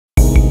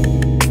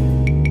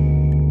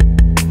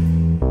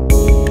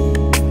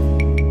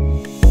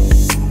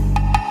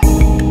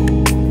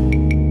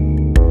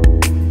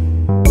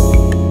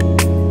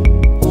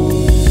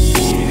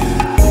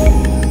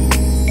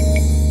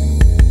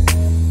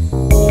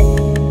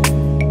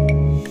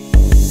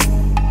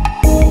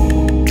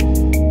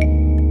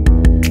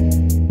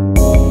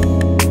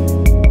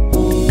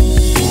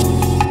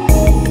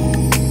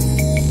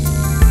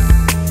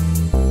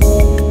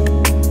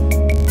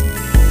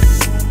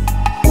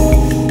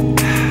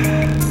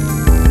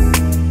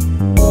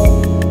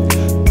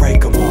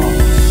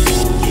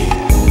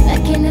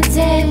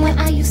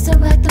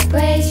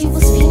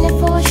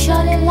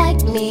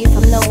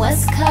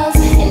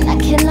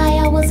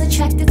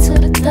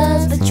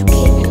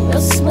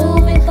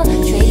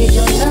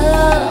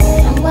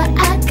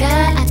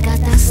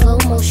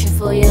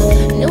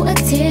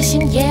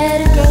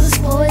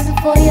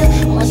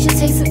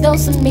taste a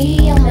dose of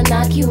me, I'ma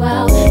knock you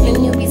out.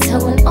 And you be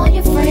telling all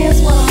your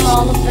friends what I'm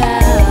all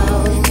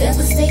about.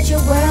 Devastate your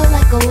world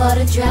like a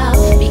water drought,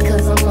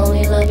 because I'm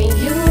only loving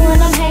you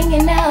when I'm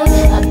hanging out.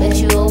 I bet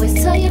you always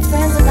tell your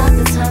friends about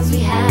the times we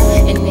had,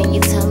 and then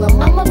you tell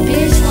them I'm a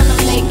bitch when I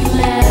make you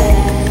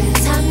mad.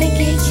 Time to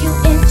get you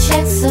in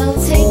check, so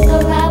take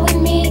a ride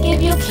with me,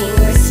 give your king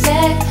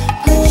respect.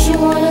 Put you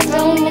on a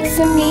throne next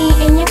to me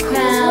in your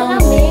crown.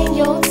 When I'm in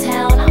your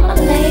town, I'ma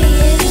lay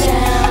it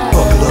down.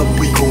 Buckle up,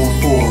 we going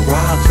for a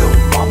ride, little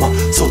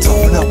mama. So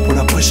toughen up when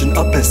I'm pushing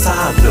up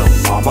inside, little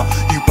mama.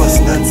 You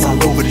bust nuts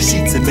all over the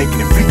sheets and making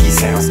the freaky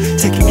sounds,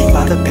 taking me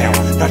by the pound,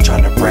 not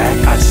trying to brag,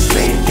 I just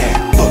lay it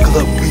down.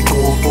 Buckle up, we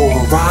going for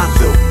a ride,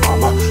 little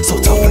mama. So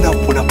toughen up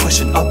when I'm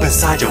pushing up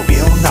inside your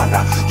ill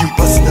nana. You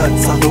bust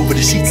nuts all over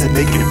the sheets and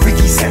making the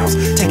freaky sounds,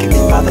 taking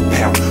me by the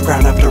pound,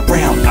 round after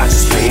round, I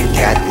just lay it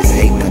down. Got this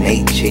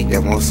 818 chick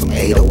that wants some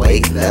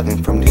 808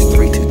 loving from this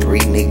 323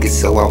 niggas,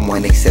 so I'm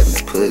 187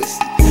 the pussy.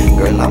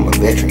 Girl, I'm a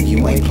veteran,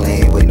 you ain't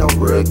playing with no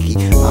rookie.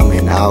 I'm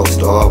an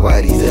all-star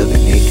while these other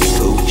niggas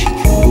Gucci,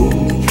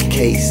 Boomy,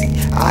 Casey.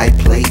 I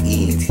play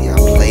ENT, I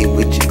play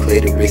with your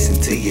clitoris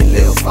until your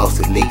little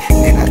faucet leak.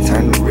 Then I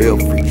turn the real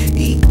free,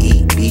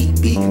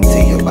 beat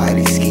until your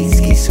body ski,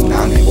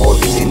 tsunami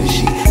waters in the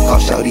sheet. Call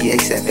shorty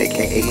ASAP,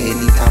 aka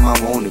anytime I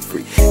want it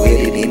free.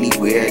 With it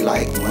anywhere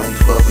like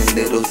 112 and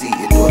Little Z.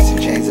 Endorsing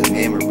chains of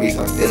memories,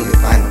 I'm feeling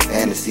final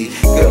fantasy.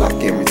 Girl, I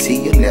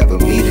guarantee you'll never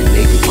meet a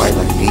nigga quite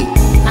like me.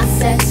 My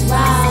sex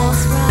raw,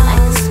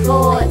 like the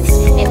sports,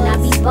 and I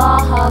be ball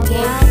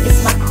hogging,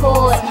 it's my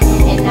court.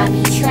 And I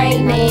be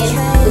training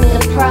with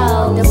the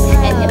pros,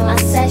 and in my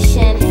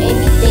session,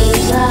 anything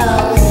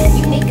goes.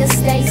 You niggas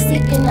stay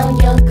sleeping on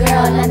your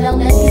girl, now don't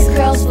let these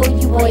girls fool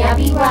you, boy, I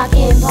be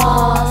rocking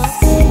balls.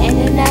 And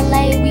in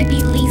LA, we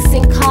be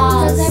leasing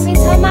cars, 'cause every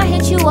time I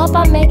hit you up,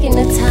 I'm making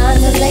the time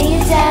to lay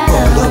it down.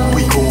 Buckle up,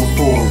 we going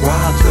for a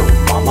ride, little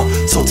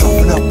mama. So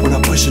toughen up when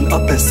I'm pushing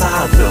up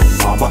inside, little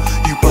mama.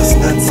 You bust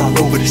nuts all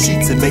over the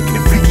sheets and making the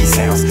freaky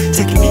sounds,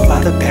 taking me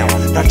by the pound,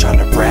 not trying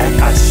to brag,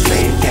 I just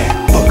lay it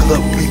down. Buckle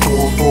up, we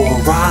going for a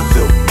ride,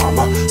 little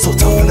mama. So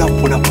toughen up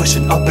when I'm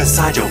pushing up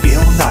inside your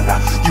ill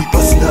nana. You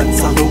bust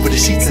nuts all over the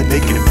sheets and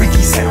making the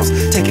freaky sounds,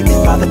 taking me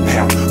by the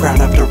pound,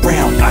 round after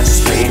round, I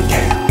just lay it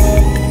down.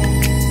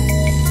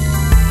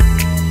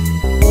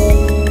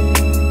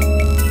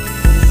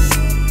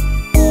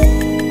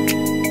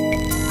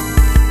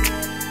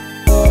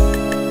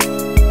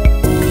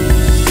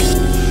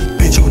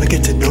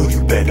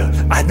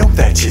 I know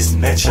that just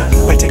met ya.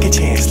 Wait, take a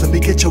chance, let me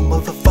get your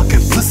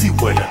motherfucking pussy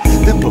wetter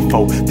than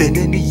before, than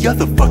any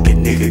other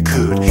fucking nigga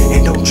could.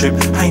 And don't trip,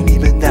 I ain't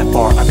even that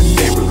far, I'm in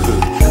the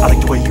neighborhood. I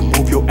like the way you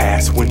move your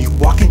ass when you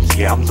walking,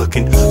 yeah, I'm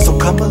looking. So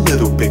come a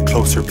little bit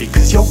closer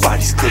because your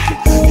body's cooking.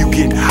 You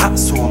getting hot,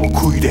 so I'ma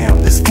cool you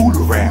down, let's fool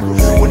around.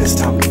 When it's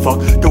time to fuck,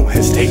 don't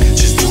hesitate,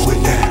 just do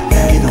it now.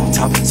 Get on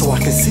top so I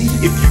can see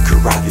if you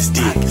can ride this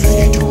dick.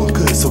 You doing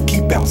good, so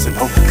keep bouncing,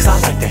 ho, cause I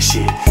like that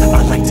shit.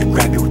 I like to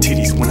grab your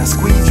titties, when I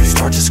squeeze, you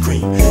start to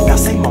scream. Now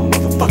say my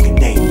motherfucking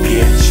name,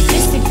 bitch.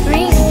 Mr.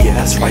 Green. Yeah,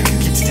 that's right, you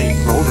keep stay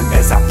rolling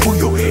as I pull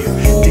your hair.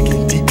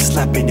 Digging deep,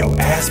 slapping your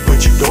ass,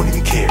 but you don't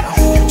even care.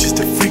 You just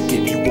a freak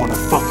and you wanna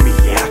fuck me,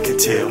 yeah, I can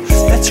tell.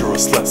 That you're a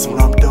slut, so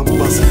when I'm done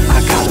buzzing, I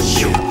gotta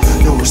chill.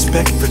 No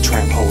respect for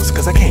tramp hoes,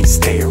 cause I can't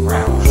stay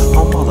around.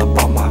 I'm all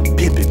about my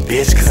pimpin',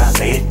 bitch, cause I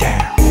lay it down.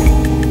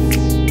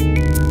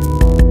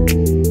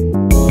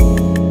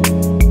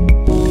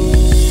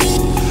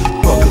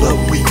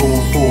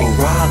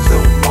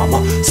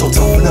 So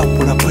toughen up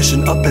when I'm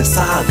pushing up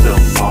inside, little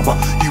mama.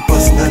 You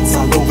bust nuts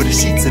all over the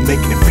sheets and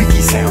making the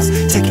freaky sounds,